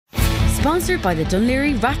Sponsored by the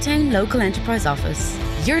Dunleary Rattown Local Enterprise Office.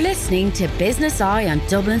 You're listening to Business Eye on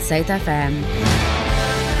Dublin South FM.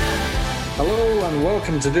 Hello and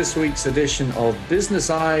welcome to this week's edition of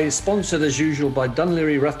Business Eye, sponsored as usual by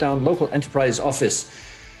Dunleary Rattown Local Enterprise Office.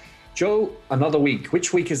 Joe, another week.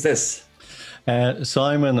 Which week is this?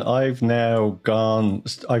 Simon, I've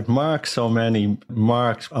marked so many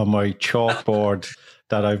marks on my chalkboard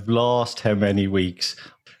that I've lost how many weeks.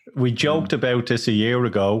 We joked about this a year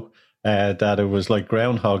ago, that it was like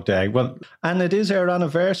Groundhog Day. Well, and it is our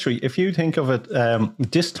anniversary. If you think of it,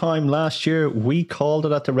 this time last year, we called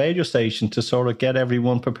it at the radio station to sort of get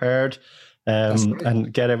everyone prepared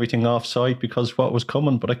and get everything off site because what was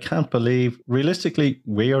coming. But I can't believe, realistically,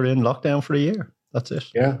 we are in lockdown for a year. That's it.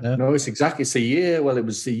 Yeah. No, it's a year. Well, it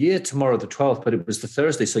was a year tomorrow, the 12th, but it was the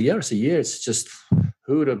Thursday. So yeah, it's a year. It's just,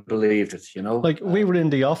 who would have believed it, you know? Like we were in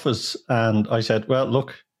the office and I said, well,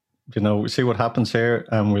 look, you know, see what happens here.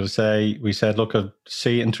 And we said, look, I'll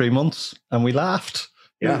see you in 3 months. And we laughed.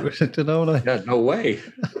 Yeah. You know, yeah, no way.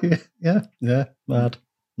 yeah.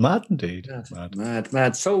 Mad indeed.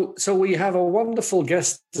 Mad. So we have a wonderful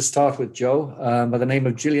guest to start with, Joe, by the name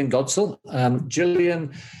of Gillian Godsall.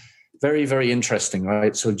 Gillian, very, very interesting,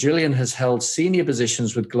 right? So Gillian has held senior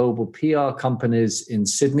positions with global PR companies in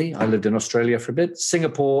Sydney. I lived in Australia for a bit,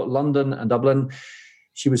 Singapore, London, and Dublin.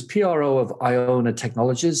 She was PRO of Iona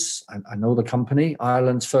Technologies. I know the company,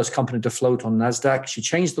 Ireland's first company to float on NASDAQ. She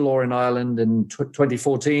changed the law in Ireland in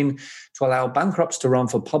 2014 to allow bankrupts to run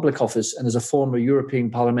for public office and as a former European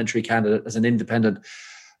parliamentary candidate as an independent.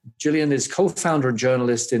 Gillian is co-founder and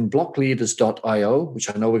journalist in blockleaders.io,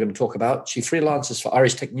 which I know we're going to talk about. She freelances for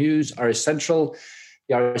Irish Tech News, Irish Central,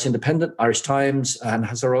 the Irish Independent, Irish Times, and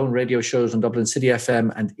has her own radio shows on Dublin City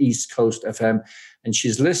FM and East Coast FM. And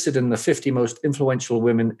she's listed in the 50 most influential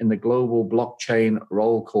women in the global blockchain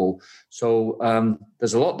roll call. So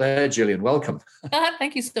there's a lot there, Gillian. Welcome.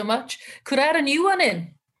 Thank you so much. Could I add a new one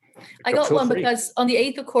in? I got one free. Because on the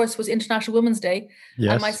 8th, of course, was International Women's Day.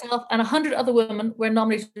 Yes. And myself and 100 other women were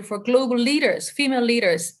nominated for global leaders, female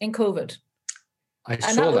leaders in COVID. I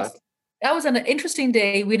saw that. That was an interesting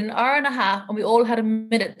day. We had an hour and a half and we all had a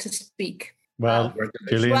minute to speak. Well,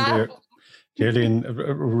 Gillian,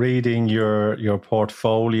 reading your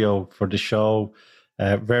portfolio for the show,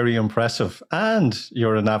 very impressive. And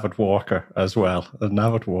you're an avid walker as well.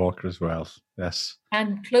 Yes.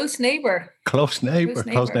 And close neighbour. Close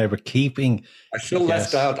neighbour. Keeping. I feel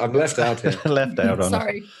left out. I'm left out here. Left out on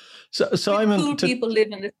Sorry. it. So, Simon, cool people live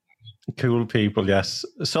in this. Cool people, yes.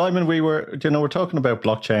 Simon, we're talking about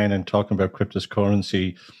blockchain and talking about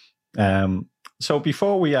cryptocurrency. So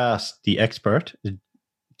before we ask the expert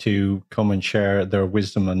to come and share their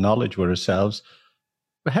wisdom and knowledge with ourselves,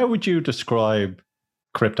 how would you describe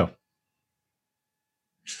crypto?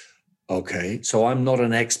 Okay, so I'm not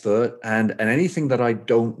an expert, and anything that I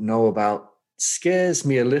don't know about scares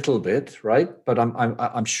me a little bit, right? But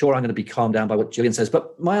I'm sure I'm going to be calmed down by what Gillian says.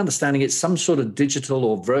 But my understanding, it's some sort of digital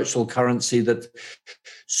or virtual currency that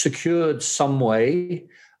secured some way.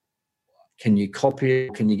 Can you copy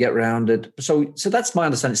it? Can you get around it? So that's my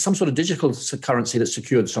understanding. It's some sort of digital currency that's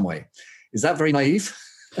secured some way. Is that very naive?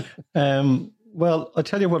 Well, I'll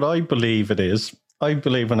tell you what I believe it is. I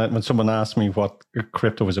believe when someone asks me what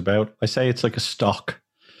crypto is about, I say it's like a stock.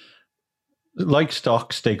 Like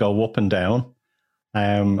stocks, they go up and down.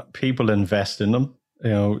 People invest in them. You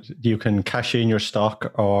know, you can cash in your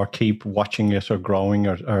stock or keep watching it or growing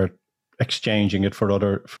or exchanging it for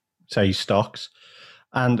other, say, stocks.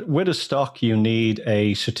 And with a stock, you need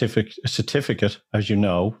a certificate, as you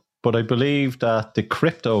know. But I believe that the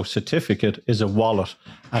crypto certificate is a wallet,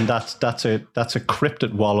 and that's a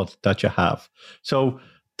cryptid wallet that you have. So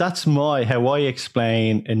that's how I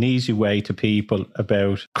explain an easy way to people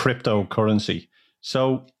about cryptocurrency.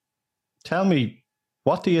 So tell me,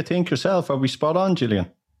 what do you think yourself? Are we spot on,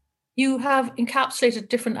 Gillian? You have encapsulated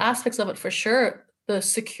different aspects of it for sure. The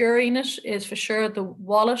securing it is for sure, the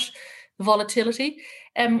wallet, the volatility.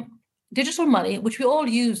 Digital money, which we all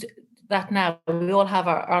use that now. We all have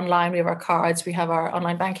our online, we have our cards, we have our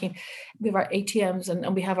online banking, we have our ATMs,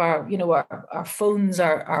 and we have our phones,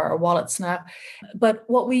 our wallets now. But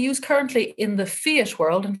what we use currently in the fiat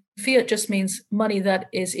world, and fiat just means money that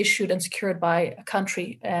is issued and secured by a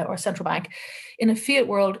country or central bank. In a fiat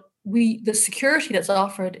world, the security that's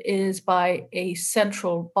offered is by a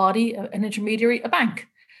central body, an intermediary, a bank.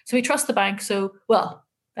 So we trust the bank.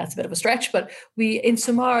 that's a bit of a stretch, but we,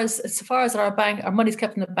 insofar as our money's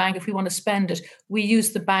kept in the bank, if we want to spend it, we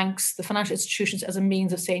use the banks, the financial institutions, as a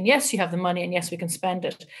means of saying, yes, you have the money, and yes, we can spend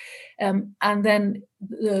it. And then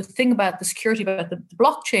the thing about the security, about the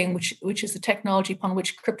blockchain, which is the technology upon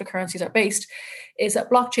which cryptocurrencies are based, is that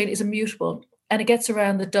blockchain is immutable. And it gets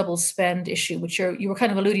around the double spend issue, which you were kind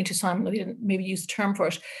of alluding to, Simon. We didn't maybe use the term for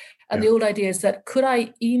it. And the old idea is that, could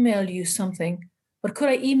I email you something, but could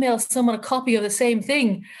I email someone a copy of the same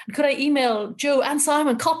thing? And could I email Joe and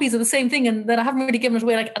Simon copies of the same thing? And then I haven't really given it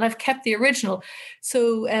away, and I've kept the original.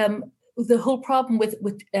 So the whole problem with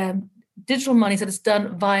digital money is that it's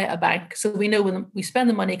done via a bank. So we know when we spend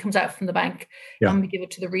the money, it comes out from the bank, and we give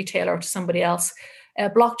it to the retailer or to somebody else.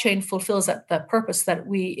 Blockchain fulfills that purpose, that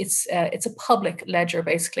it's a public ledger,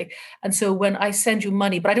 basically. And so when I send you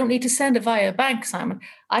money, but I don't need to send it via a bank, Simon,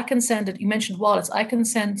 I can send it. You mentioned wallets. I can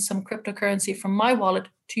send some cryptocurrency from my wallet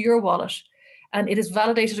to your wallet, and it is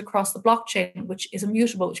validated across the blockchain, which is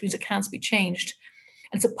immutable, which means it can't be changed.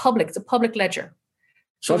 And it's a public ledger.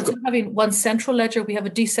 So instead of having one central ledger, we have a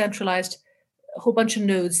decentralized, a whole bunch of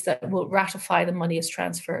nodes that will ratify the money is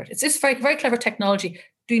transferred. It's very, very clever technology,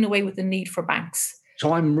 doing away with the need for banks.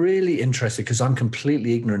 So I'm really interested, because I'm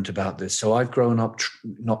completely ignorant about this. So I've grown up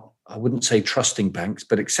I wouldn't say trusting banks,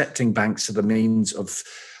 but accepting banks as the means of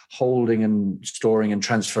holding and storing and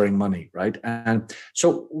transferring money, right? And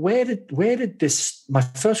so where did this, my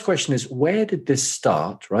first question is, where did this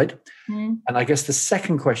start, right? And I guess the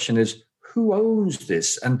second question is, who owns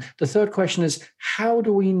this? And the third question is, how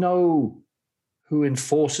do we know who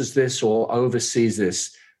enforces this or oversees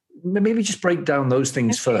this? Maybe just break down those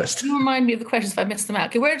things first. Can you remind me of the questions if I missed them out?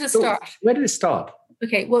 Okay, where did it start? Where did it start?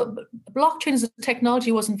 Okay, well, blockchain as a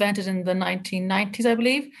technology was invented in the 1990s, I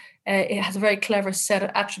believe. It has a very clever set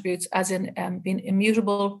of attributes, as in being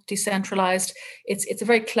immutable, decentralized. It's a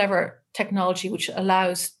very clever technology which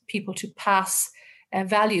allows people to pass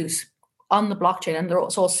values on the blockchain, and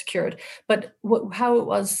it's all secured. But how it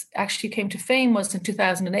was actually came to fame was in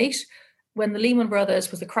 2008, when the Lehman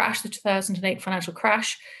Brothers was the crash, the 2008 financial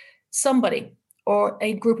crash. Somebody or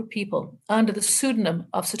a group of people under the pseudonym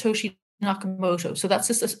of Satoshi Nakamoto, so that's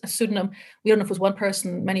just a pseudonym. We don't know if it was one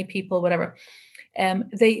person, many people, whatever.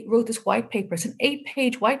 They wrote this white paper. It's an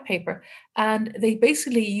 8-page white paper, and they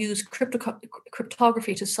basically use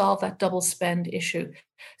cryptography to solve that double spend issue.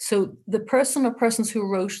 So the person or persons who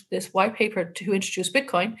wrote this white paper to introduce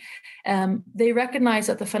Bitcoin, they recognized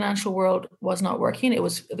that the financial world was not working.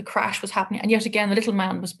 The crash was happening, and yet again, the little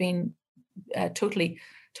man was being totally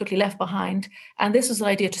left behind. And this is an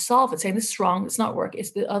idea to solve it, saying this is wrong, it's not working.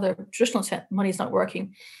 It's the other traditional money is not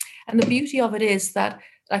working. And the beauty of it is that,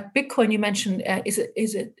 like Bitcoin, you mentioned, is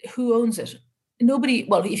it who owns it? Nobody.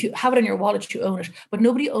 Well, if you have it in your wallet, you own it, but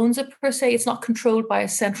nobody owns it per se. It's not controlled by a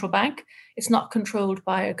central bank. It's not controlled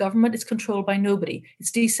by a government. It's controlled by nobody.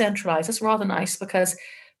 It's decentralized. That's rather nice, because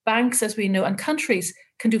banks, as we know, and countries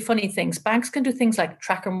can do funny things. Banks can do things like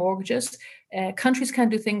tracker mortgages. Countries can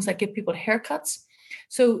do things like give people haircuts.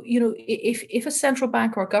 So, if a central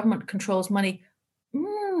bank or a government controls money,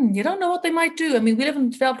 you don't know what they might do. I mean, we live in a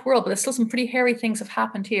developed world, but there's still some pretty hairy things have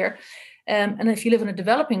happened here. And if you live in a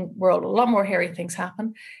developing world, a lot more hairy things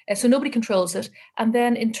happen. So nobody controls it. And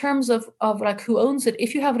then in terms of like who owns it,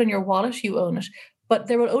 if you have it in your wallet, you own it. But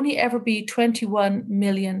there will only ever be 21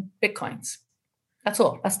 million Bitcoins. That's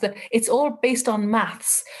all. It's all based on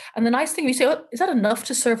maths. And the nice thing, we say, oh, is that enough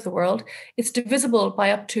to serve the world? It's divisible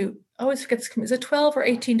by up to, I always forget, is it 12 or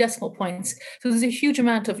 18 decimal points? So there's a huge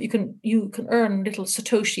amount of, you can earn little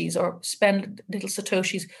Satoshis or spend little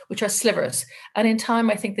Satoshis, which are slivers. And in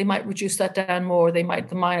time, I think they might reduce that down more. The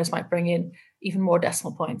miners might bring in even more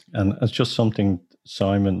decimal points. And it's just something,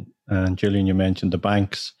 Simon and Gillian, you mentioned the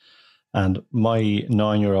banks. And my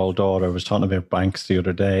 9-year-old daughter was talking about banks the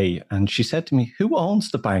other day, and she said to me, "Who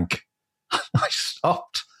owns the bank?" I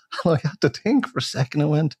stopped and I had to think for a second.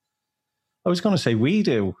 I was going to say we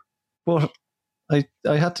do, but I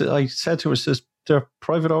said to her, they're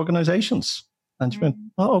private organizations. And she went,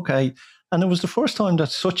 "Oh, okay." And it was the first time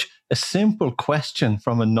that such a simple question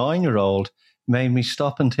from a 9-year-old made me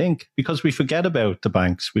stop and think, because we forget about the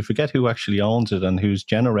banks. We forget who actually owns it and who's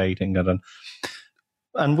generating it.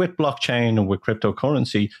 And with blockchain and with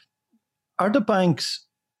cryptocurrency, are the banks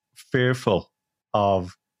fearful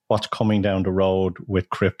of what's coming down the road with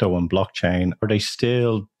crypto and blockchain? Are they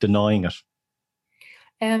still denying it?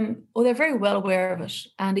 Well, they're very well aware of it.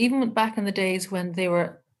 And even back in the days when they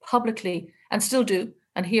were publicly, and still do,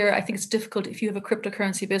 and here I think it's difficult if you have a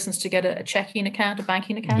cryptocurrency business to get a checking account, a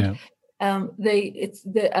banking account. Yeah.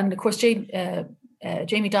 And of course, Jamie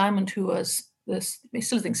Dimon, who was I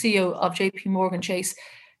still think CEO of JP Morgan Chase,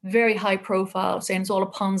 very high profile, saying it's all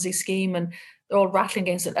a Ponzi scheme and they're all rattling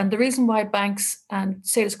against it. And the reason why banks and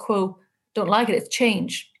status quo don't like it, it's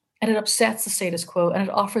change. And it upsets the status quo, and it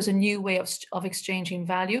offers a new way of exchanging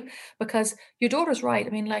value. Because your daughter's right. I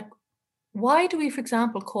mean, like, why do we, for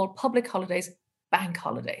example, call public holidays bank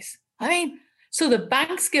holidays? I mean, so the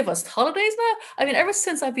banks give us holidays now? I mean, ever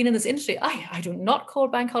since I've been in this industry, I do not call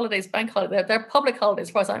bank holidays bank holidays. They're public holidays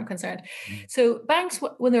as far as I'm concerned. So banks,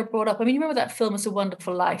 when they're brought up, I mean, you remember that film, It's a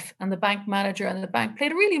Wonderful Life, and the bank manager and the bank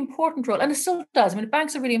played a really important role, and it still does. I mean,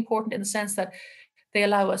 banks are really important in the sense that they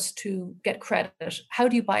allow us to get credit. How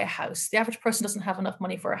do you buy a house? The average person doesn't have enough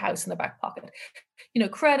money for a house in their back pocket. You know,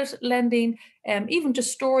 credit, lending, even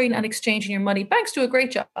just storing and exchanging your money. Banks do a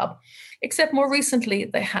great job, except more recently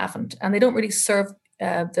they haven't, and they don't really serve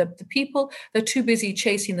the people. They're too busy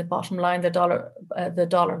chasing the bottom line, the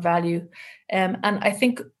dollar value. And I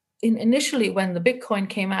think initially when the Bitcoin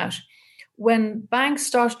came out, when banks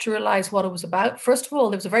started to realize what it was about, first of all,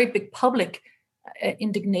 there was a very big public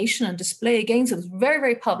indignation and display against it. It was very,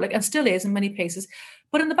 very public, and still is in many places.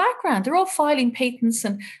 But in the background, they're all filing patents.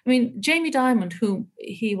 And I mean, Jamie Dimon, who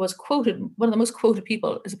he was quoted, one of the most quoted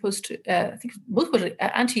people, as opposed to, I think, most quoted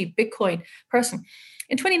anti-Bitcoin person.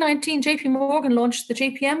 In 2019, JP Morgan launched the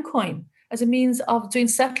JPM coin as a means of doing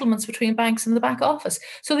settlements between banks in the back office.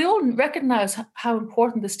 So they all recognize how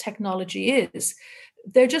important this technology is.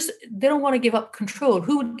 They don't want to give up control.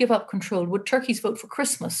 Who would give up control? Would turkeys vote for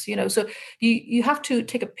Christmas? You know, so you have to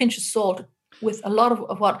take a pinch of salt with a lot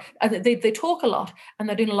of what they talk a lot, and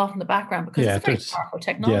they're doing a lot in the background because it's a very powerful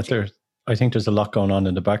technology. Yeah, I think there's a lot going on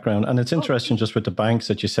in the background, and it's interesting just with the banks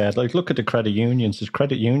that you said. Like, look at the credit unions. There's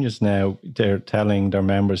credit unions now. They're telling their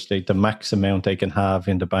members the max amount they can have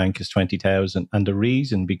in the bank is 20,000, and the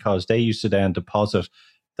reason because they used to then deposit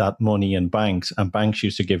that money in banks, and banks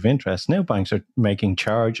used to give interest. Now banks are making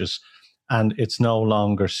charges, and it's no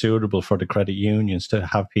longer suitable for the credit unions to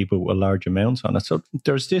have people with large amounts on it. So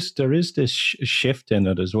there is this shift in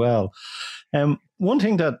it as well. One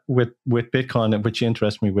thing that with Bitcoin, which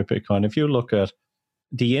interests me with Bitcoin, if you look at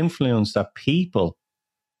the influence that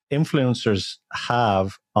influencers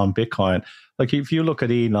have on Bitcoin, like if you look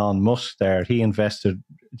at Elon Musk there, he invested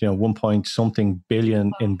 1 point something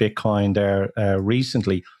billion in Bitcoin there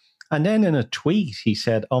recently. And then in a tweet, he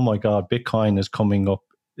said, oh my God, Bitcoin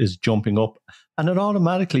is jumping up. And it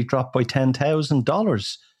automatically dropped by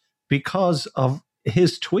 $10,000 because of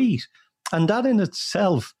his tweet. And that in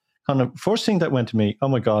itself, kind of first thing that went to me, oh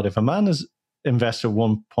my God, if a man has invested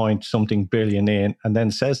 1 point something billion in and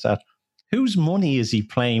then says that, whose money is he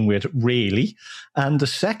playing with, really? And the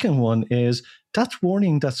second one is, that's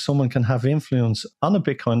warning that someone can have influence on a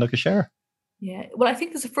Bitcoin like a share. Yeah, well, I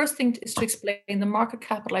think the first thing is to explain the market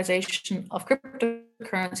capitalization of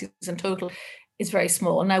cryptocurrencies in total is very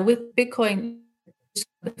small. Now, with Bitcoin,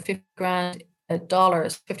 $50,000,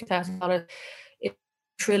 $50,000,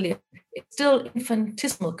 trillion, it's still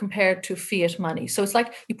infinitesimal compared to fiat money. So it's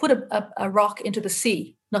like you put a rock into the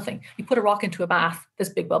sea, nothing. You put a rock into a bath, there's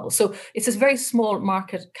big bubbles. So it's this very small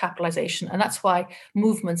market capitalization, and that's why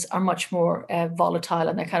movements are much more volatile,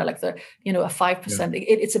 and they're kind of like a 5%. Yeah.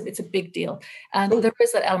 It's a big deal, and there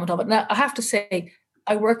is that element of it. Now, I have to say,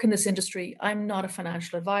 I work in this industry. I'm not a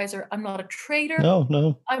financial advisor. I'm not a trader.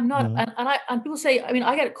 No. I'm not. No. And people say, I mean,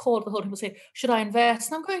 I get a call the whole time. People say, should I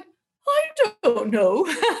invest? And I'm going, I don't know.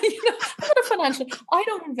 I'm not a financial. I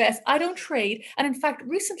don't invest. I don't trade. And in fact,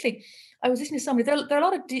 recently, I was listening to somebody. There are a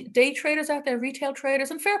lot of day traders out there, retail traders,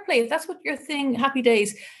 and fair play. If that's what your thing, happy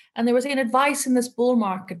days. And there was an advice in this bull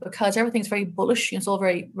market because everything's very bullish. It's all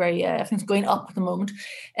very, very. Everything's going up at the moment.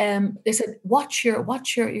 They said, watch your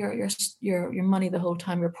money the whole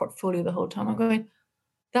time, your portfolio the whole time. I'm going,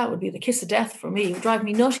 that would be the kiss of death for me. It would drive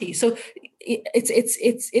me nutty. So it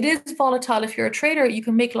is volatile. If you're a trader, you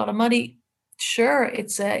can make a lot of money. Sure,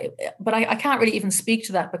 but I can't really even speak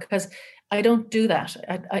to that because I don't do that.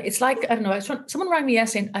 It's like, I don't know, someone rang me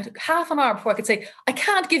yesterday, half an hour before I could say, I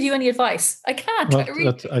can't give you any advice. I can't.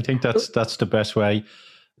 Well, I think that's the best way,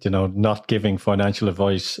 not giving financial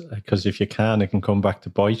advice, because if you can, it can come back to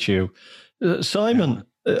bite you. Simon,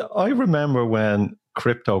 I remember when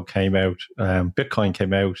crypto came out, Bitcoin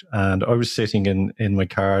came out, and I was sitting in my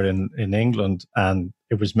car in England, and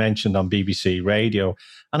it was mentioned on BBC Radio,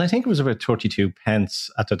 and I think it was about 32 pence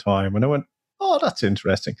at the time, and I went, oh, that's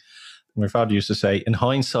interesting. My father used to say, in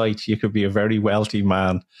hindsight, you could be a very wealthy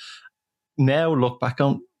man. Now look back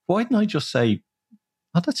on, why didn't I just say,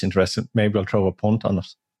 oh, that's interesting, maybe I'll throw a punt on it,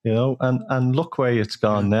 and look where it's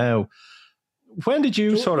gone now. When did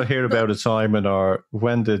you sort of hear about it, Simon, or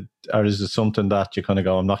is it something that you kind of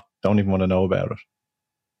go, don't even want to know about it?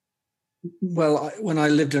 Well, when I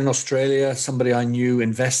lived in Australia, somebody I knew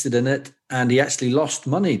invested in it, and he actually lost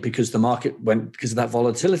money because the market went because of that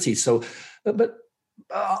volatility. So, but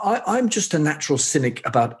I'm just a natural cynic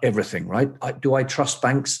about everything, right? Do I trust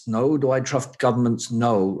banks? No. Do I trust governments?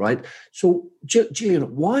 No, right? So,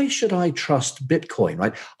 Gillian, why should I trust Bitcoin,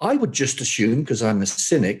 right? I would just assume, because I'm a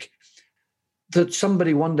cynic, that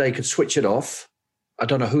somebody one day could switch it off. I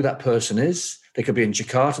don't know who that person is. They could be in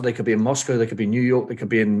Jakarta, they could be in Moscow, they could be in New York, they could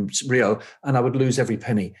be in Rio, and I would lose every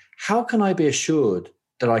penny. How can I be assured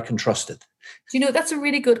that I can trust it? That's a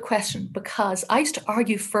really good question, because I used to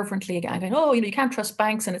argue fervently again, going, you can't trust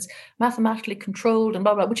banks and it's mathematically controlled and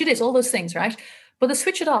blah, blah, which it is, all those things, right? But to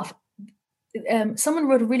switch it off, someone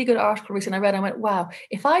wrote a really good article recently. I read, I went, wow,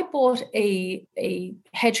 if I bought a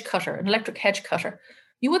hedge cutter, an electric hedge cutter,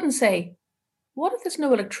 you wouldn't say, what if there's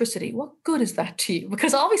no electricity? What good is that to you?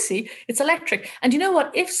 Because obviously it's electric. And you know what?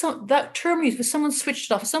 If that term used, if someone switched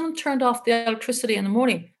it off, if someone turned off the electricity in the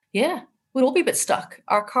morning, yeah, we'd all be a bit stuck.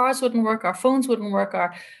 Our cars wouldn't work, our phones wouldn't work,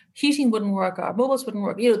 our heating wouldn't work, our mobiles wouldn't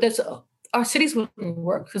work. Our cities wouldn't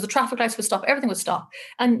work because the traffic lights would stop, everything would stop.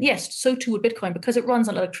 And yes, so too would Bitcoin, because it runs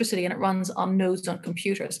on electricity and it runs on nodes on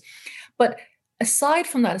computers. But aside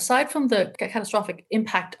from that, aside from the catastrophic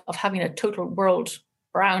impact of having a total world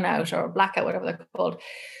brownout or blackout, whatever they're called,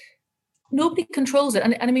 nobody controls it.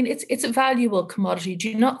 And I mean, it's a valuable commodity. Do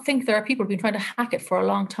you not think there are people who've been trying to hack it for a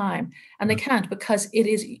long time and they can't, because it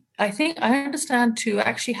is, I understand, to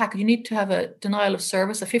actually hack it, you need to have a denial of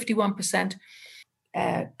service, a 51%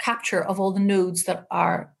 capture of all the nodes that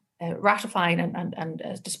are ratifying and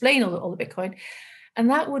displaying all the Bitcoin. And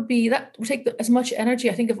that would take as much energy,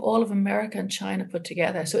 I think, of all of America and China put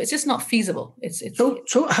together. So it's just not feasible. So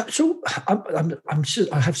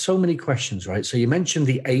I have so many questions, right? So you mentioned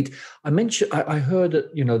the 8. I heard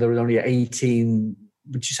that there were only 18.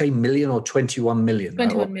 Would you say million or 21 million?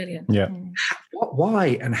 21 million. Yeah.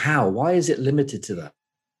 Why and how? Why is it limited to that?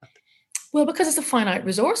 Well, because it's a finite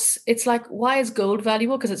resource. It's like, why is gold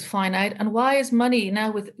valuable? Because it's finite. And why is money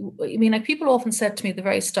now people often said to me at the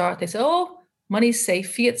very start, they said, oh, money's safe,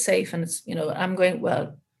 fiat's safe. And it's, I'm going,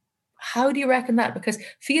 well, how do you reckon that? Because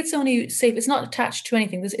fiat's only safe. It's not attached to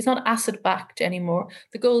anything. It's not asset backed anymore.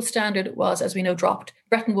 The gold standard was, as we know, dropped.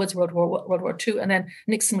 Bretton Woods, World War II. And then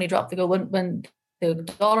Nixon really dropped the gold when the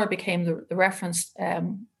dollar became the reference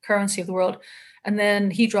currency of the world. And then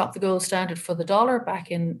he dropped the gold standard for the dollar back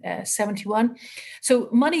in 71. So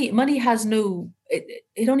money has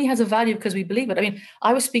it only has a value because we believe it. I mean,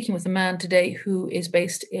 I was speaking with a man today who is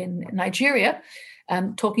based in Nigeria,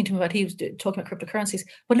 talking to him about, he was talking about cryptocurrencies.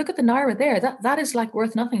 But look at the Naira there. That is like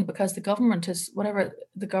worth nothing because the government is, whatever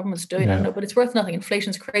the government's doing, I don't know, but it's worth nothing.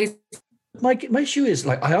 Inflation's crazy. My issue is,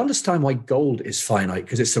 I understand why gold is finite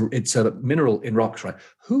because it's a mineral in rocks, right?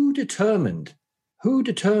 Who determined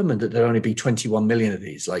that there'll only be 21 million of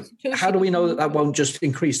these? How do we know that won't just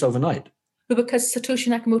increase overnight? Because Satoshi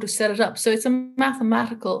Nakamoto set it up. So it's a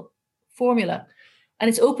mathematical formula and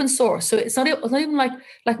it's open source. So it's not even like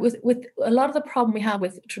with a lot of the problem we have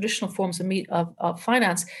with traditional forms of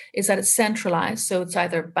finance is that it's centralized. So it's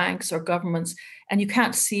either banks or governments and you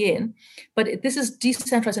can't see in. But this is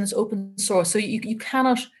decentralized and it's open source. So you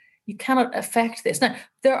cannot affect this. Now,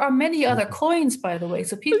 there are many other coins, by the way.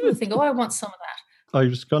 So people will think, oh, I want some of that. I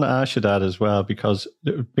was going to ask you that as well, because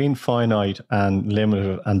being finite and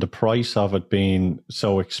limited and the price of it being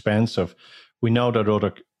so expensive, we know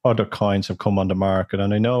that other coins have come on the market.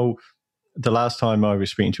 And I know the last time I was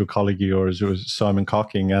speaking to a colleague of yours, it was Simon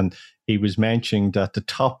Cocking, and he was mentioning that the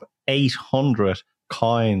top 800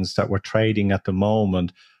 coins that were trading at the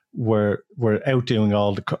moment were outdoing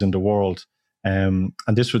all the coins in the world. And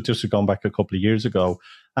this was gone back a couple of years ago.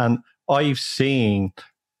 And I've seen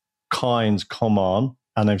coins come on,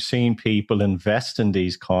 and I've seen people invest in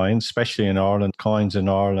these coins, especially in Ireland, coins in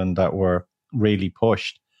Ireland that were really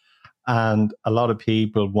pushed. And a lot of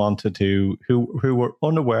people wanted to, who were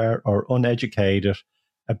unaware or uneducated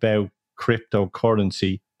about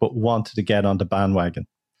cryptocurrency, but wanted to get on the bandwagon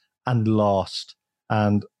and lost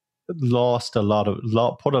a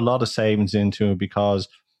lot, put a lot of savings into it because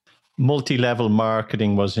multi-level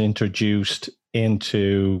marketing was introduced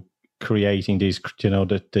into creating these,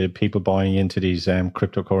 the people buying into these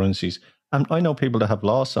cryptocurrencies. And I know people that have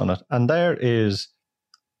lost on it. And there is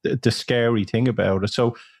the scary thing about it.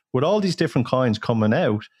 So with all these different coins coming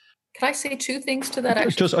out, can I say two things to that?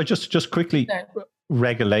 Actually, just quickly,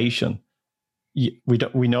 regulation.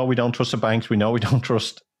 We know we don't trust the banks. We know we don't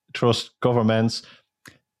trust governments.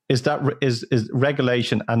 Is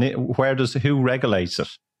regulation, and who regulates it?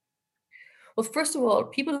 Well, first of all,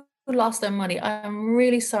 people who lost their money, I'm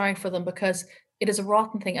really sorry for them because it is a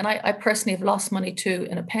rotten thing. And I personally have lost money too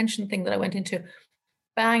in a pension thing that I went into.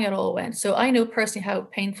 Bang, it all went. So I know personally how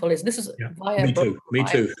painful it is. This is via me too. Me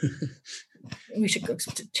too. We should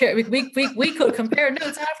we could compare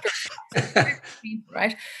notes after,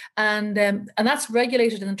 right? And that's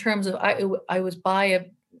regulated in terms of I was by a.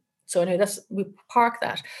 So anyway, we park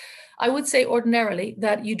that. I would say ordinarily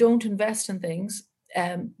that you don't invest in things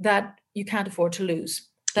that you can't afford to lose.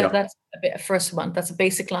 That's a first one. That's a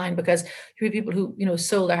basic line, because you have people who,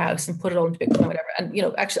 sold their house and put it all into Bitcoin or whatever. And,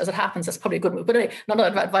 actually, as it happens, that's probably a good move. But anyway, not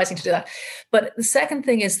advising to do that. But the second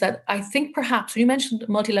thing is that I think perhaps when you mentioned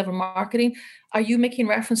multi-level marketing, are you making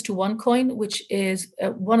reference to OneCoin, which is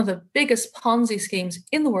one of the biggest Ponzi schemes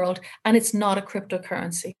in the world, and it's not a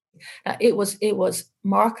cryptocurrency? It was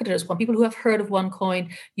marketed as one. People who have heard of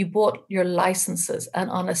OneCoin, you bought your licenses, and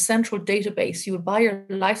on a central database, you would buy your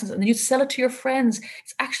license and then you'd sell it to your friends.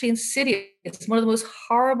 It's actually insidious. It's one of the most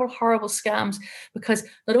horrible, horrible scams, because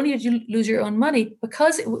not only did you lose your own money,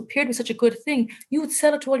 because it appeared to be such a good thing, you would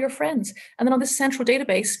sell it to all your friends. And then on this central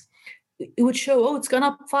database, it would show, it's gone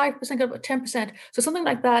up 5%, gone up 10%. So something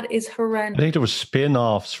like that is horrendous. I think there were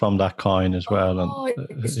spin-offs from that coin as well.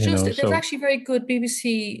 There's actually a very good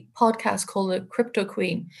BBC podcast called The Crypto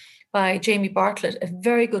Queen by Jamie Bartlett, a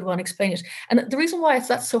very good one explaining it. And the reason why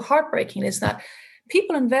that's so heartbreaking is that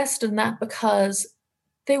people invest in that because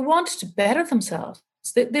they wanted to better themselves.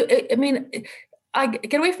 I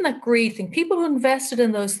get away from that greed thing. People who invested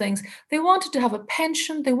in those things, they wanted to have a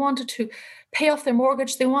pension, they wanted to pay off their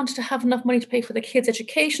mortgage, they wanted to have enough money to pay for their kids'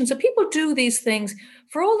 education. So people do these things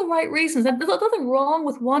for all the right reasons. And there's nothing wrong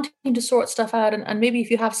with wanting to sort stuff out, and maybe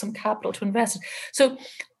if you have some capital to invest. So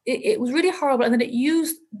it was really horrible. And then it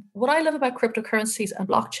used, what I love about cryptocurrencies and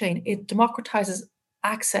blockchain, it democratizes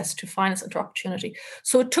access to finance and to opportunity.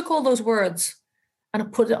 So it took all those words and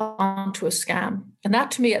it put it onto a scam. And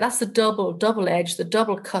that, to me, that's the double edge, the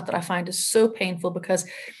double cut that I find is so painful, because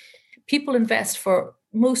people invest for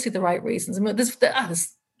mostly the right reasons. I mean, this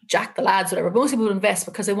Jack the lads, whatever. Most people invest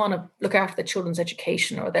because they want to look after their children's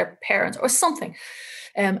education or their parents or something.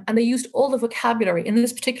 And they used all the vocabulary in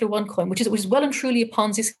this particular OneCoin, which is well and truly a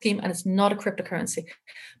Ponzi scheme, and it's not a cryptocurrency.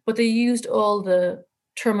 But they used all the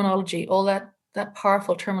terminology, all that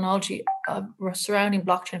powerful terminology surrounding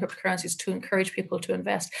blockchain and cryptocurrencies to encourage people to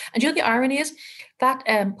invest. And the irony is that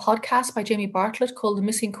podcast by Jamie Bartlett called The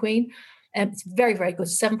Missing Queen, it's very, very good,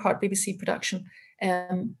 7-part BBC production.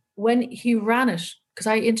 When he ran it, because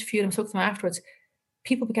I interviewed him, spoke to him afterwards,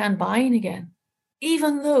 people began buying again,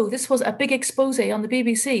 even though this was a big expose on the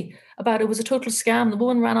BBC about it was a total scam. The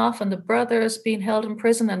woman ran off and the brothers being held in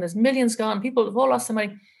prison and there's millions gone. People have all lost their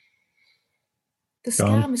money. The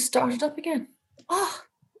scam has started up again. Oh.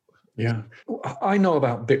 Yeah. I know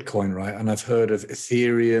about Bitcoin, right? And I've heard of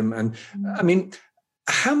Ethereum. And I mean,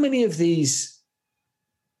 how many of these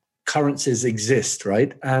currencies exist,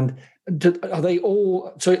 right? And are they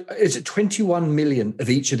all, so is it 21 million of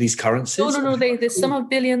each of these currencies? No. There's some of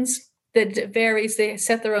billions that varies. They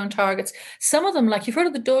set their own targets. Some of them, like you've heard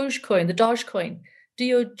of the Dogecoin,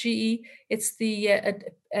 DOGE. It's the,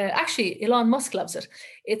 actually Elon Musk loves it.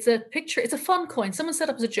 It's a picture, it's a fun coin. Someone set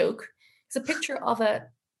up as a joke. It's a picture of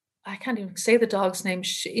I can't even say the dog's name,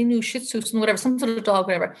 Inu Shih Tzu, whatever, some sort of dog,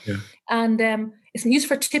 whatever. Yeah. And it's used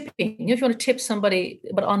for tipping. If you want to tip somebody,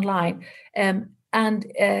 but online.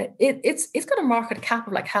 It's got a market cap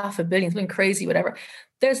of like $500 million, something crazy, whatever.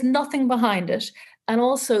 There's nothing behind it. And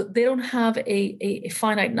also they don't have a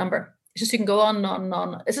finite number. It's just, you can go on and on and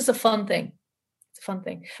on. It's just a fun thing. It's a fun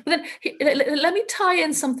thing. But then let me tie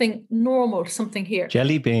in something normal to something here.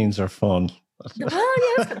 Jelly beans are fun. Well,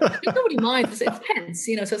 yeah, nobody minds. It's pence,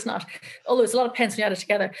 so it's not, although it's a lot of pence when you add it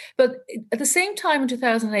together. But at the same time in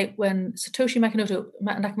 2008, when Satoshi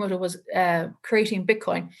Nakamoto was creating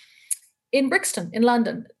Bitcoin, in Brixton, in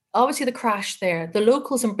London, obviously the crash there, the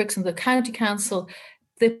locals in Brixton, the county council,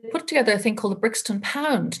 they put together a thing called the Brixton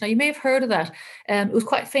Pound. Now, you may have heard of that. It was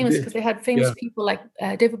quite famous because they had famous people like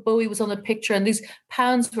David Bowie was on the picture, and these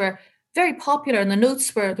pounds were very popular, and the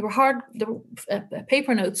notes were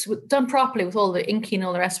paper notes done properly with all the inking and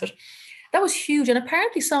all the rest of it. That was huge, and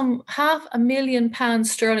apparently some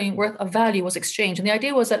 £500,000 worth of value was exchanged. And the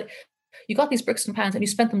idea was that you got these Brixton pounds and you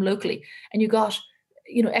spent them locally, and you got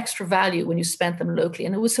extra value when you spent them locally.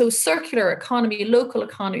 And it was so circular economy, local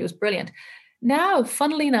economy. It was brilliant. Now,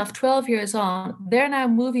 funnily enough, 12 years on, they're now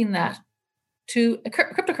moving that to a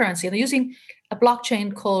cryptocurrency, and they're using a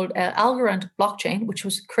blockchain called Algorand blockchain, which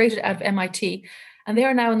was created out of MIT. And they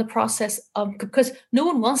are now in the process of, because no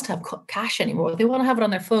one wants to have cash anymore. They want to have it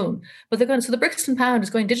on their phone, but so the Brixton Pound is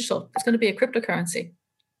going digital. It's going to be a cryptocurrency.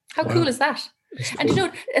 How cool is that? And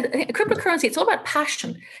cryptocurrency, it's all about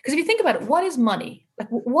passion. Because if you think about it, what is money? Like,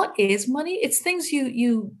 what is money? It's things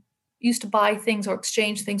you used to buy things or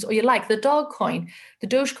exchange things, or you like the dog coin, the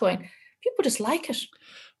Dogecoin. People just like it.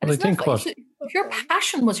 Well, I think if your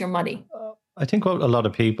passion was your money. I think what a lot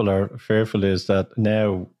of people are fearful is that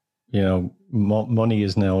now, money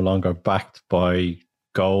is no longer backed by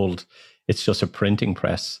gold. It's just a printing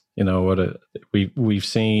press. We've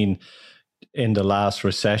seen in the last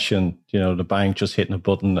recession, the bank just hitting a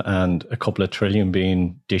button and a couple of trillion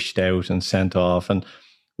being dished out and sent off. And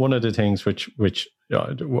one of the things which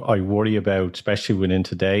I worry about, especially within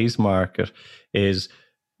today's market, is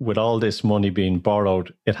with all this money being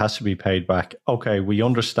borrowed, it has to be paid back. Okay, we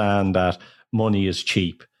understand that money is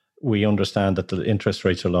cheap. We understand that the interest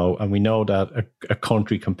rates are low, and we know that a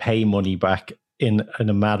country can pay money back in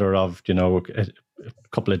a matter of a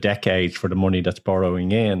couple of decades for the money that's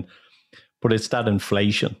borrowing in. But it's that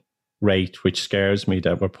inflation rate which scares me,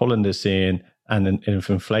 that we're pulling this in, and if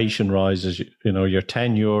inflation rises, your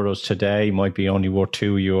 10 euros today might be only worth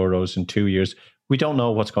 2 euros in 2 years. We don't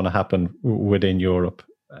know what's going to happen within Europe.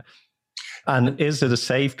 And is it a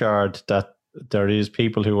safeguard that there is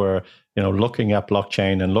people who are, looking at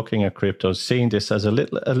blockchain and looking at cryptos, seeing this as a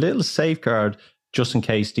little safeguard just in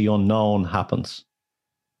case the unknown happens?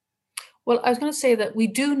 Well, I was going to say that we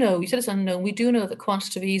do know, you said it's unknown, we do know that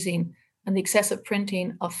quantitative easing and the excessive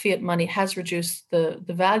printing of fiat money has reduced the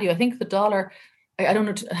value. I think the dollar, I don't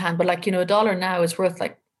know to hand, but a dollar now is worth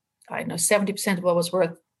 70% of what was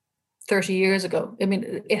worth 30 years ago. I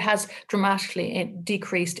mean, it has dramatically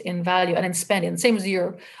decreased in value and in spending. The same as the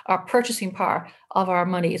euro, our purchasing power of our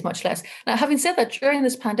money is much less. Now, having said that, during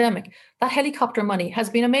this pandemic, that helicopter money has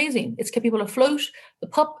been amazing. It's kept people afloat. The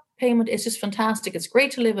PUP payment is just fantastic. It's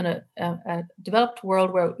great to live in a developed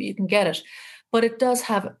world where you can get it. But it does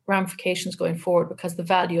have ramifications going forward because the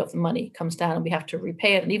value of the money comes down and we have to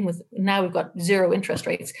repay it. And even with now we've got zero interest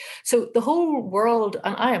rates. So the whole world,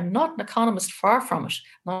 and I am not an economist, far from it,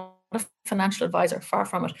 not a financial advisor, far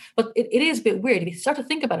from it. But it is a bit weird if you start to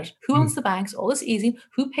think about it. Who owns the banks? All this easy.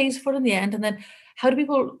 Who pays for it in the end? And then how do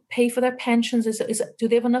people pay for their pensions? Do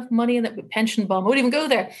they have enough money in that pension bomb? I won't even go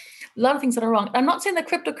there. A lot of things that are wrong. I'm not saying that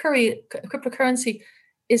cryptocurrency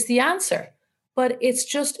is the answer. But it's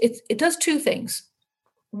just, it does two things.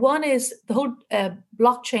 One is the whole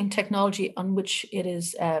blockchain technology on which it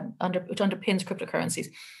is which underpins cryptocurrencies.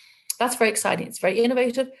 That's very exciting. It's very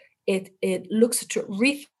innovative. It looks to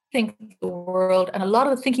rethink the world, and a lot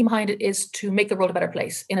of the thinking behind it is to make the world a better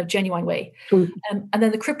place in a genuine way. And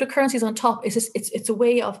then the cryptocurrencies on top is it's a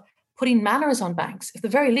way of putting manners on banks. At the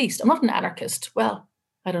very least, I'm not an anarchist. Well,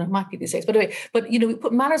 I don't know, it might be these days, but anyway. But we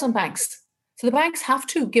put manners on banks, so the banks have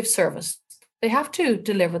to give service. They have to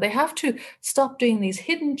deliver. They have to stop doing these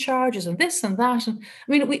hidden charges and this and that. And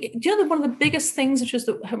I mean, one of the biggest things, which is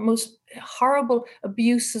the most horrible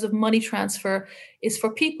abuses of money transfer, is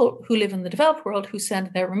for people who live in the developed world who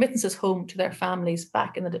send their remittances home to their families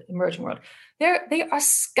back in the emerging world. They are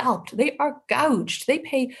scalped. They are gouged. They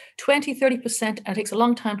pay 20, 30%, and it takes a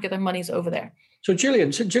long time to get their monies over there. So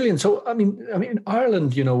Gillian, I mean,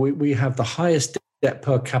 Ireland, we have the highest debt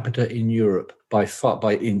per capita in Europe by far,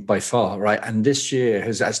 right? And this year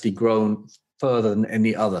has actually grown further than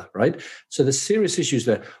any other, right? So there's serious issues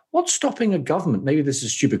there. What's stopping a government? Maybe this is a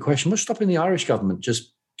stupid question. What's stopping the Irish government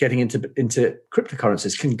just getting into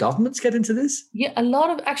cryptocurrencies? Can governments get into this? Yeah,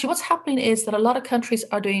 what's happening is that a lot of countries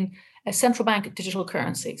are doing central bank digital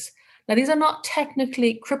currencies. Now, these are not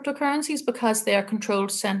technically cryptocurrencies because they are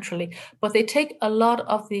controlled centrally, but they take a lot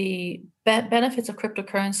of the benefits of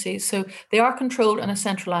cryptocurrencies. So they are controlled and are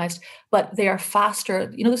centralized, but they are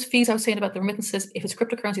faster. Those fees I was saying about the remittances, if it's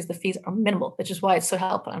cryptocurrencies, the fees are minimal, which is why it's so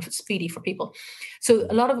helpful and it's speedy for people. So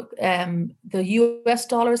a lot of the US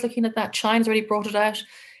dollar is looking at that. China's already brought it out.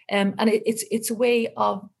 And it's a way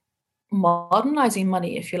of modernizing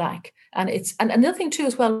money, if you like. And another thing too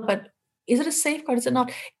as well, but is it a safeguard? Is it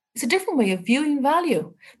not? It's a different way of viewing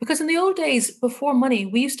value. Because in the old days, before money,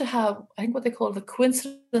 we used to have, I think, what they call the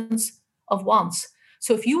coincidence of wants.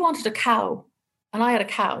 So if you wanted a cow and I had a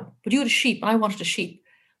cow, but you had a sheep and I wanted a sheep,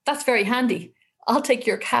 that's very handy. I'll take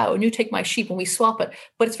your cow and you take my sheep and we swap it.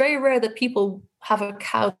 But it's very rare that people have a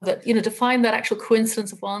cow that, to find that actual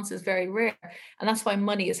coincidence of wants is very rare. And that's why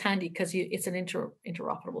money is handy, because it's an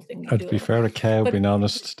interoperable thing. I'd prefer a cow, being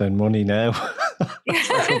honest, than money now.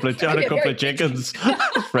 a couple of chickens,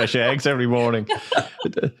 fresh eggs every morning.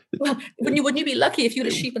 Well, wouldn't you be lucky if you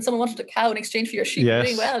had a sheep and someone wanted a cow in exchange for your sheep?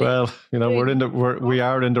 Yes, we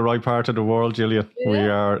are in the right part of the world, Gillian. Yeah. We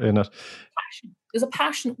are in it. There's a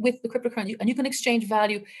passion with the cryptocurrency, and you can exchange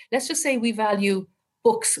value. Let's just say we value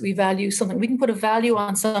books, we value something. We can put a value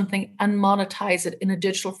on something and monetize it in a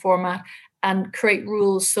digital format and create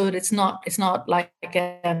rules so that it's not like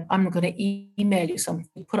I'm going to email you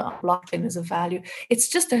something. Put it on blockchain as a value. It's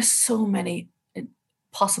just there's so many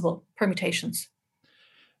possible permutations.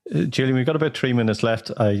 Gillian, we've got about 3 minutes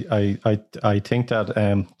left. I think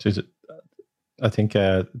that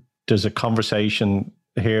there's a conversation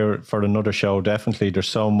here for another show. Definitely, there's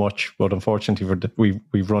so much, but unfortunately,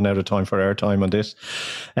 we've run out of time for airtime on this.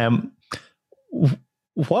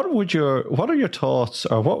 What are your thoughts,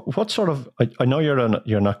 or what sort of? I know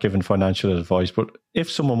you're not giving financial advice, but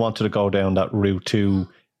if someone wanted to go down that route to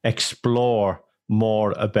explore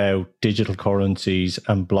more about digital currencies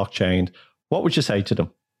and blockchain, what would you say to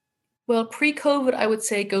them? Well, pre-COVID, I would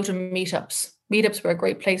say go to meetups. Meetups were a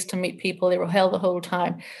great place to meet people. They were held the whole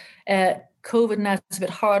time. COVID now is a bit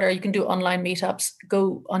harder. You can do online meetups.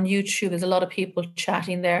 Go on YouTube. There's a lot of people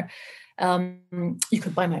chatting there. You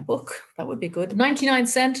could buy my book. That would be good. 99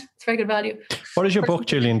 cents. It's very good value. What is your book,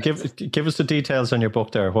 Gillian? Give us the details on your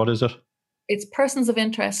book there. What is it? It's Persons of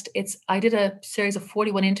Interest. I did a series of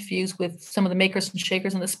 41 interviews with some of the makers and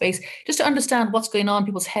shakers in the space, just to understand what's going on in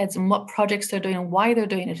people's heads and what projects they're doing and why they're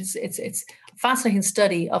doing it. It's a fascinating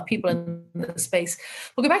study of people in the space.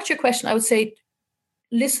 We'll go back to your question. I would say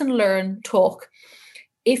listen, learn, talk.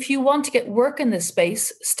 If you want to get work in this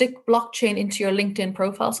space, stick blockchain into your LinkedIn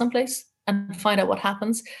profile someplace and find out what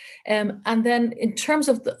happens. And then in terms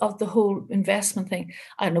of the whole investment thing,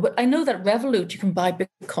 I don't know, but I know that Revolut, you can buy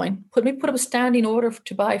Bitcoin. Put up a standing order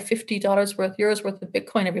to buy $50 worth, euros worth of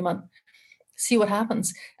Bitcoin every month. See what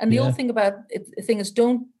happens. And the old thing about the thing is,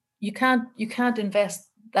 you can't invest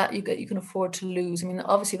that you can afford to lose. I mean,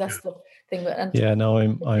 obviously that's the thing.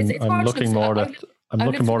 I'm looking more at. I'm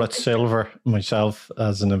looking more at silver myself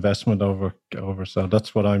as an investment over. So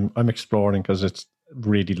that's what I'm exploring, because it's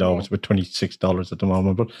really low. It's about $26 at the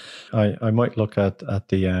moment, but I might look at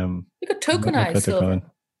the. You could tokenize silver.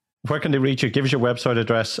 Where can they reach you? Give us your website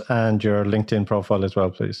address and your LinkedIn profile as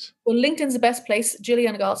well, please. Well, LinkedIn's the best place.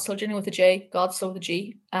 Gillian Godsil, Gillian with a J, Godsil with a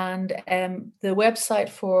G, and the website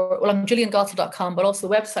I'm gilliangodsil.com, but also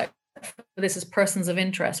the website for this is Persons of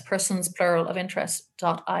Interest, persons plural of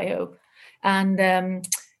interest.io. And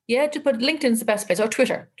but LinkedIn's the best place, or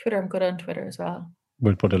Twitter. I'm good on Twitter as well.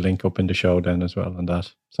 We'll put a link up in the show then as well on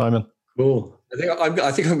that. Simon? Cool.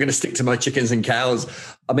 I think I'm going to stick to my chickens and cows.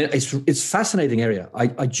 I mean, it's fascinating area.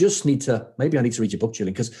 I just need to read your book,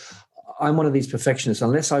 Gillian, because I'm one of these perfectionists.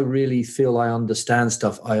 Unless I really feel I understand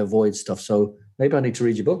stuff, I avoid stuff. So maybe I need to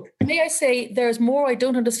read your book. May I say, there's more I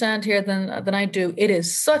don't understand here than I do. It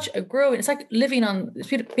is such a growing. It's like being on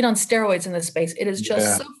steroids in this space. It is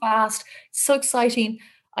just so fast, so exciting.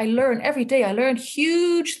 I learn every day. I learn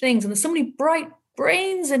huge things, and there's so many bright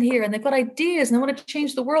brains in here, and they've got ideas, and they want to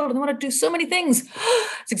change the world, and they want to do so many things.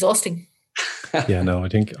 It's exhausting. I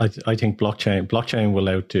think blockchain will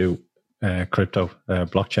outdo crypto.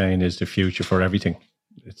 Blockchain is the future for everything.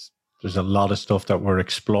 There's a lot of stuff that we're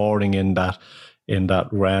exploring in that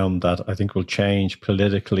realm that I think will change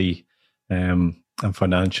politically and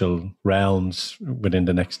financial realms within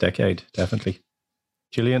the next decade. Definitely.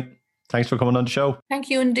 Gillian, thanks for coming on the show. Thank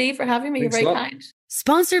you indeed for having me. Thanks, you're very kind.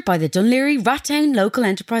 Sponsored by the Dún Laoghaire Rattown Local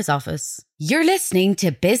Enterprise Office. You're listening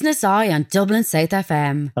to Business Eye on Dublin South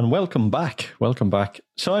FM. And welcome back.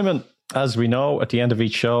 Simon, as we know, at the end of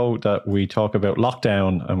each show that we talk about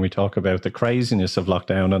lockdown and we talk about the craziness of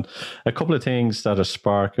lockdown, and a couple of things that are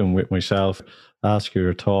sparking with myself, ask you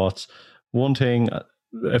your thoughts. One thing,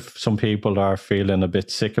 if some people are feeling a bit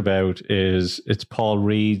sick about, is it's Paul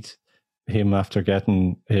Reid, him after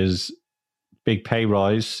getting his big pay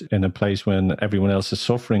rise in a place when everyone else is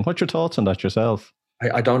suffering. What's your thoughts on that yourself?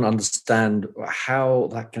 I don't understand how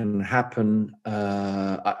that can happen.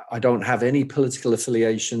 I don't have any political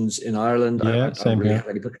affiliations in Ireland. Same here.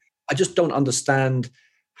 I just don't understand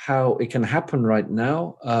how it can happen right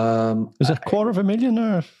now. Is it 250,000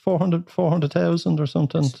 or 400,000 or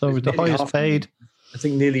something? So the highest paid. I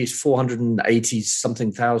think nearly 480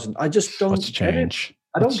 something thousand. I just don't get it.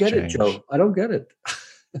 I don't get it, Joe. I don't get it.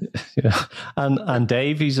 Yeah, and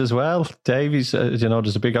Davies as well. Davies,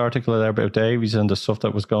 there's a big article there about Davies and the stuff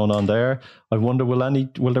that was going on there. I wonder,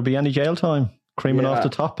 will there be any jail time? Creaming off the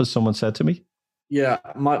top, as someone said to me. Yeah,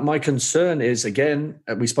 my concern is, again,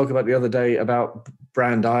 we spoke about the other day about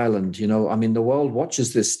Brand Ireland. I mean, the world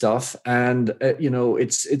watches this stuff, and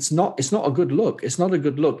it's not a good look. It's not a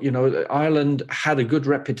good look. Ireland had a good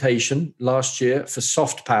reputation last year for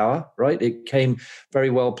soft power, right? It came very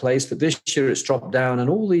well placed, but this year it's dropped down, and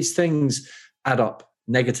all these things add up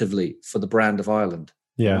negatively for the brand of Ireland.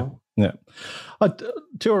 Yeah. Yeah.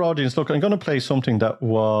 To our audience, look, I'm going to play something that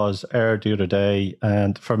was aired the other day.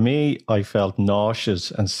 And for me, I felt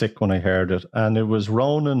nauseous and sick when I heard it. And it was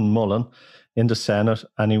Ronan Mullen in the Senate,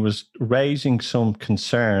 and he was raising some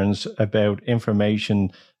concerns about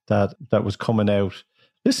information that was coming out.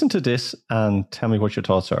 Listen to this and tell me what your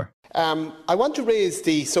thoughts are. I want to raise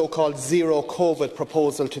the so-called zero COVID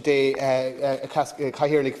proposal today,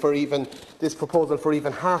 Cathaoirleach, for even this proposal for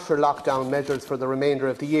even harsher lockdown measures for the remainder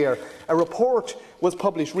of the year. A report was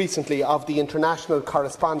published recently of the international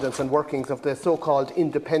correspondence and workings of the so-called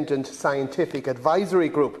Independent Scientific Advisory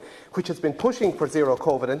Group, which has been pushing for zero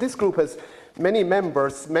COVID. And this group has many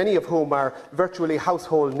members, many of whom are virtually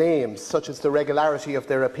household names, such as the regularity of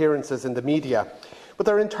their appearances in the media. But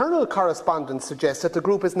their internal correspondence suggests that the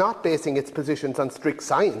group is not basing its positions on strict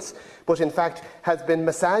science, but in fact has been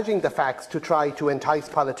massaging the facts to try to entice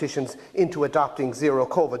politicians into adopting zero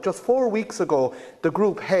COVID. Just 4 weeks ago, the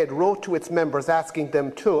group head wrote to its members asking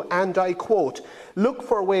them to, and I quote, look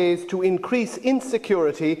for ways to increase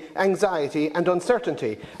insecurity, anxiety and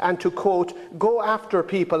uncertainty, and to, quote, go after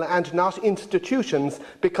people and not institutions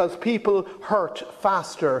because people hurt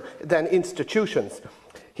faster than institutions.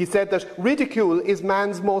 He said that ridicule is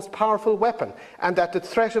man's most powerful weapon, and that the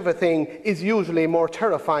threat of a thing is usually more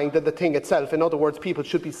terrifying than the thing itself. In other words, people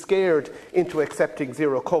should be scared into accepting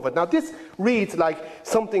zero COVID. Now, this reads like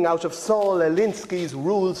something out of Saul Alinsky's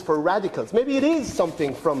Rules for Radicals. Maybe it is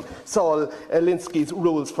something from Saul Alinsky's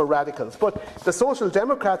Rules for Radicals. But the Social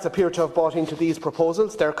Democrats appear to have bought into these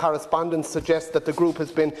proposals. Their correspondence suggests that the group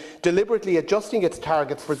has been deliberately adjusting its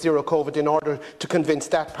targets for zero COVID in order to convince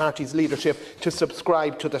that party's leadership to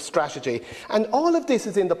subscribe to the strategy. And all of this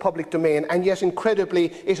is in the public domain, and yet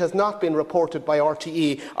incredibly it has not been reported by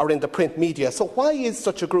RTE or in the print media. So why is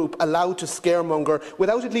such a group allowed to scaremonger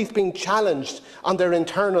without at least being challenged on their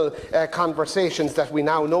internal conversations that we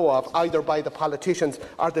now know of, either by the politicians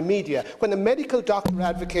or the media? When a medical doctor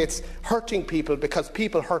advocates hurting people because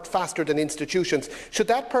people hurt faster than institutions, should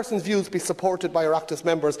that person's views be supported by Oireachtas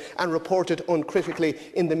members and reported uncritically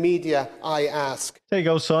in the media, I ask? There you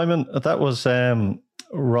go, Simon. That was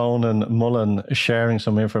Ronan Mullen sharing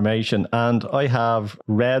some information, and I have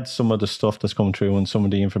read some of the stuff that's come through and some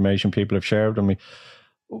of the information people have shared with me.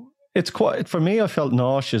 It's quite, for me, I felt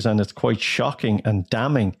nauseous, and it's quite shocking and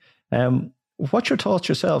damning. What's your thoughts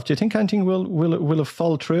yourself? Do you think anything will have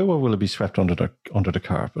fall through, or will it be swept under the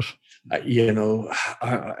carpet?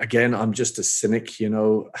 Again, I'm just a cynic.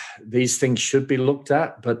 These things should be looked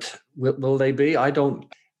at, but will they be? I don't.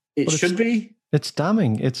 It should be. It's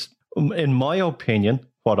damning. It's, in my opinion,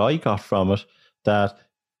 what I got from it, that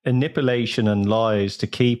manipulation and lies to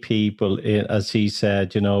keep people in, as he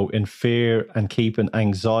said, in fear and keeping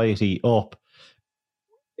anxiety up.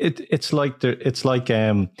 It's like there's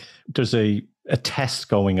a test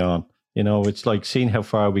going on. It's like seeing how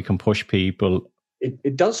far we can push people.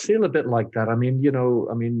 It does feel a bit like that.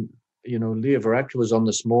 Leah Varadkar was on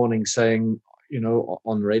this morning saying,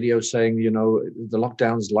 on radio saying, the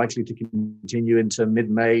lockdown is likely to continue into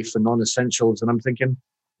mid-May for non-essentials. And I'm thinking,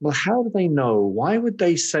 well, how do they know? Why would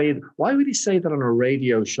he say that on a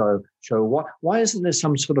radio show? Why isn't there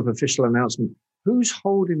some sort of official announcement? Who's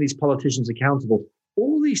holding these politicians accountable?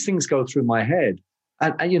 All these things go through my head.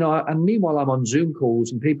 And meanwhile, I'm on Zoom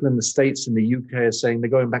calls and people in the States and the UK are saying they're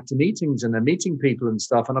going back to meetings and they're meeting people and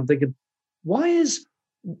stuff. And I'm thinking,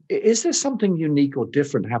 is there something unique or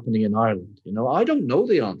different happening in Ireland? I don't know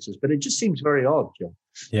the answers, but it just seems very odd, Joe.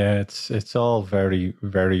 Yeah, it's all very,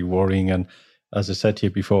 very worrying. And as I said to you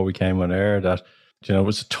before we came on air, that it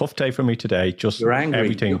was a tough day for me today. Just you're angry.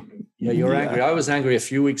 Everything. You're angry. I was angry a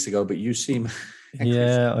few weeks ago, but you seem angry.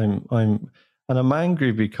 Yeah, I'm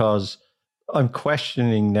angry because I'm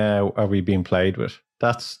questioning now: are we being played with?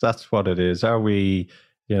 That's what it is. Are we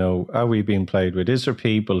being played with? Is there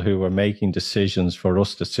people who are making decisions for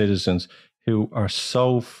us, the citizens, who are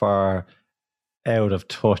so far out of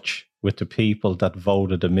touch with the people that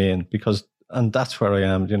voted them in? And that's where I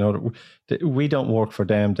am. We don't work for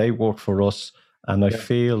them; they work for us. And I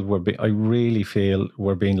really feel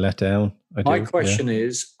we're being let down. My question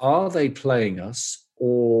is: are they playing us,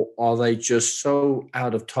 or are they just so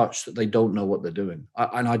out of touch that they don't know what they're doing?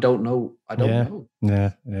 I don't know. I don't know.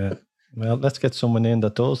 Yeah. Well, let's get someone in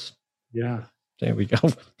that does. Yeah. There we go.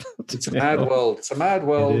 It's a mad world. It's a mad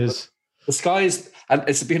world. It is. The skies, and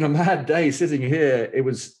it's been a mad day sitting here. It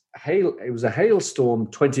was hail. It was a hailstorm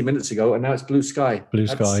 20 minutes ago, and now it's blue sky. Blue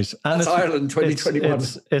skies. And that's Ireland 2021.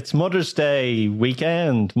 It's Mother's Day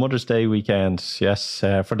weekend. Mother's Day weekend. Yes.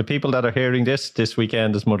 For the people that are hearing this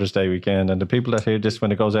weekend is Mother's Day weekend. And the people that hear this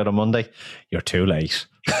when it goes out on Monday, you're too late.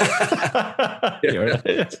 You're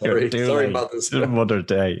too late. Mother's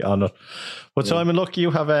Day on it. But Simon, look,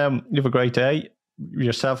 you have a great day.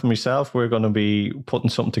 Yourself and myself, we're going to be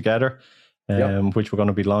putting something together. Which we're going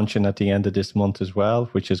to be launching at the end of this month as well,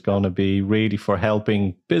 which is going to be really for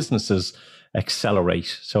helping businesses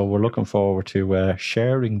accelerate. So we're looking forward to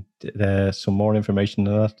sharing some more information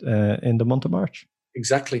on that in the month of March.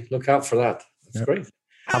 Exactly. Look out for that. That's great.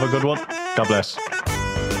 Have a good one. God bless.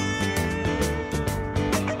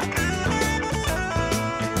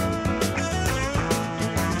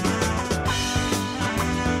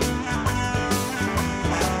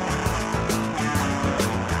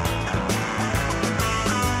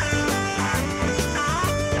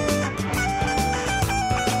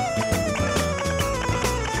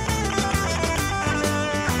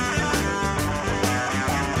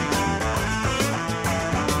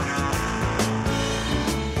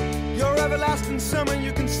 Summer,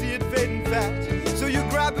 you can see it fading fast. So you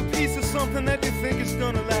grab a piece of something that you think is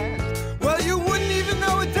gonna last. Well, you wouldn't even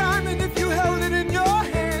know a diamond if you held it in your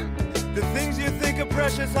hand. The things you think are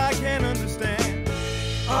precious, I can't understand.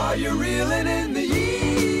 Are you reeling in the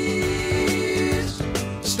years,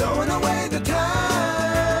 stowing away the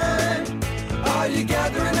time? Are you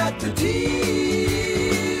gathering at the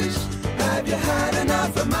tears? Have you had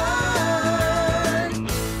enough of mine?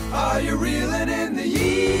 Are you reeling in the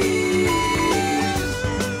years,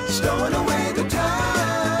 stowing away the time?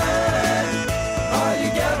 Are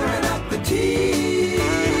you gathering up the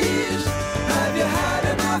tears? Have you had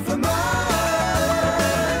enough of mine?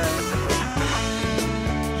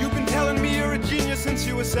 You've been telling me you're a genius since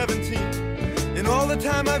you were 17. And all the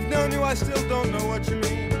time I've known you, I still don't know what you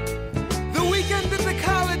mean. The weekend at the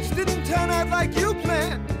college didn't turn out like you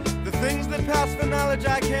planned. The things that pass for knowledge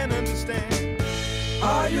I can't understand.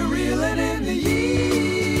 Are you reeling in the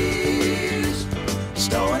years,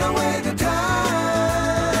 stowing away the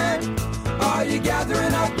time? Are you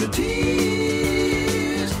gathering up the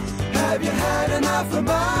tears? Have you had enough of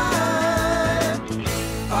mine?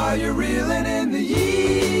 Are you reeling in the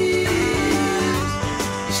years,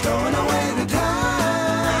 stowing away the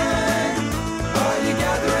time? Are you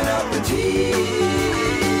gathering up the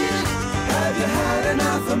tears? Have you had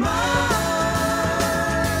enough of mine?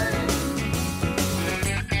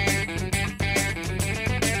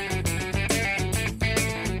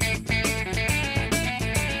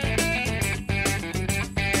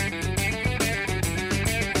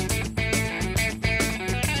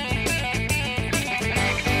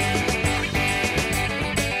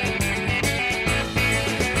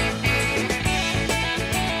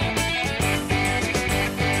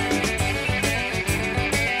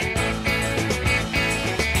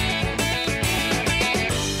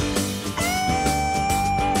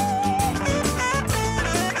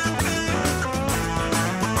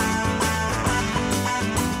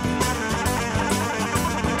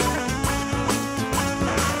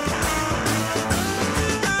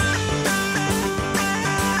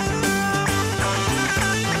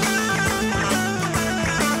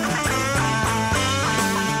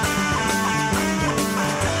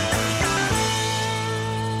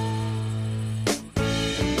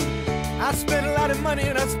 Money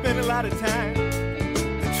and I spent a lot of time.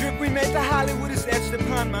 The trip we made to Hollywood is etched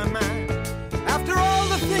upon my mind. After all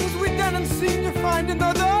the things we've done and seen, you find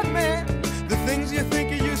another man. The things you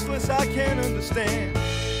think are useless, I can't understand.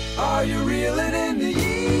 Are you reeling in the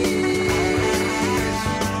years,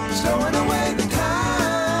 stowing away the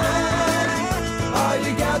time? Are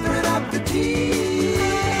you gathering up the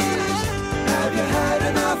tears? Have you had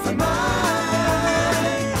enough of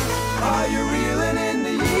mine? Are you reeling in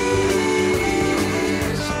the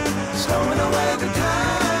stowing away the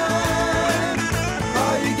time?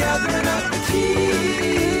 Are you gathering up the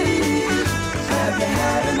tears? Have you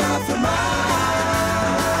had enough of mine?